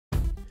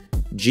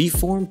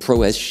G-Form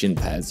Pro S shin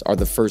pads are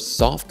the first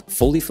soft,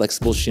 fully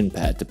flexible shin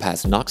pad to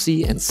pass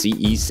NOCSAE and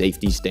CE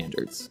safety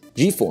standards.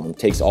 G-Form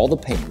takes all the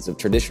pains of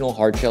traditional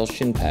hardshell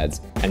shin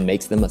pads and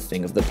makes them a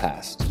thing of the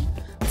past.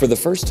 For the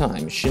first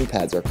time, shin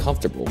pads are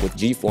comfortable with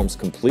G-Form's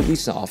completely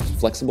soft,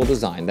 flexible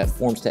design that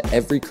forms to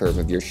every curve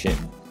of your shin.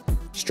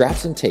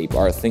 Straps and tape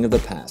are a thing of the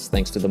past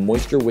thanks to the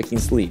moisture-wicking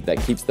sleeve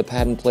that keeps the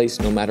pad in place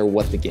no matter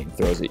what the game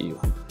throws at you.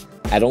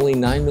 At only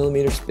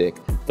 9mm thick,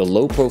 the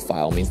low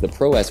profile means the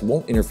Pro S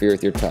won't interfere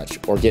with your touch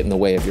or get in the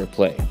way of your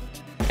play.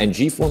 And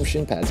G-Form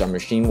shin pads are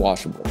machine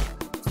washable.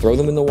 Throw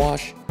them in the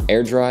wash,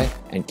 air dry,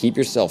 and keep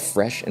yourself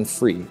fresh and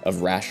free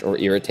of rash or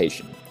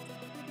irritation.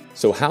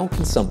 So how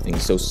can something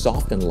so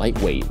soft and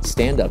lightweight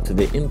stand up to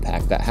the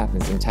impact that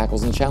happens in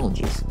tackles and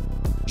challenges?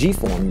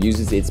 G-Form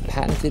uses its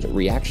patented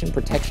reaction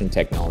protection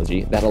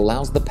technology that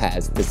allows the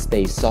pads to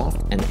stay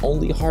soft and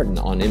only harden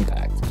on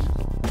impact.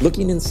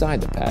 Looking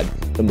inside the pad,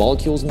 the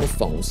molecules in the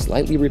foam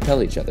slightly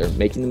repel each other,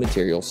 making the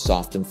material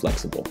soft and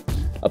flexible.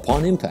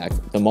 Upon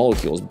impact, the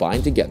molecules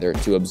bind together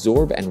to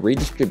absorb and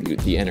redistribute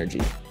the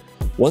energy.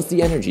 Once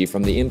the energy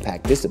from the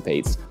impact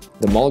dissipates,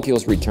 the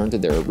molecules return to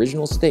their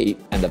original state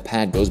and the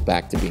pad goes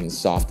back to being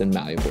soft and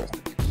malleable.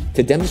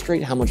 To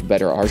demonstrate how much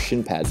better our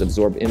shin pads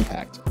absorb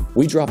impact,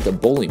 we dropped a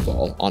bowling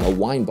ball on a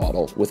wine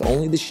bottle with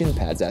only the shin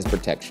pads as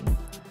protection.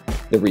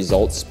 The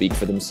results speak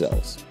for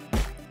themselves.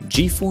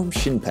 G-Form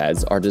shin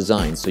pads are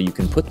designed so you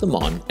can put them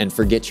on and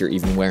forget you're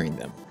even wearing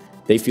them.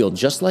 They feel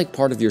just like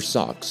part of your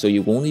sock, so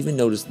you won't even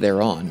notice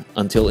they're on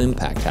until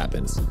impact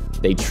happens.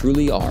 They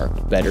truly are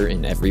better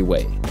in every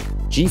way.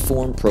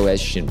 G-Form Pro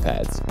S shin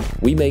pads.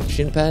 We make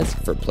shin pads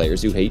for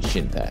players who hate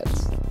shin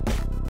pads.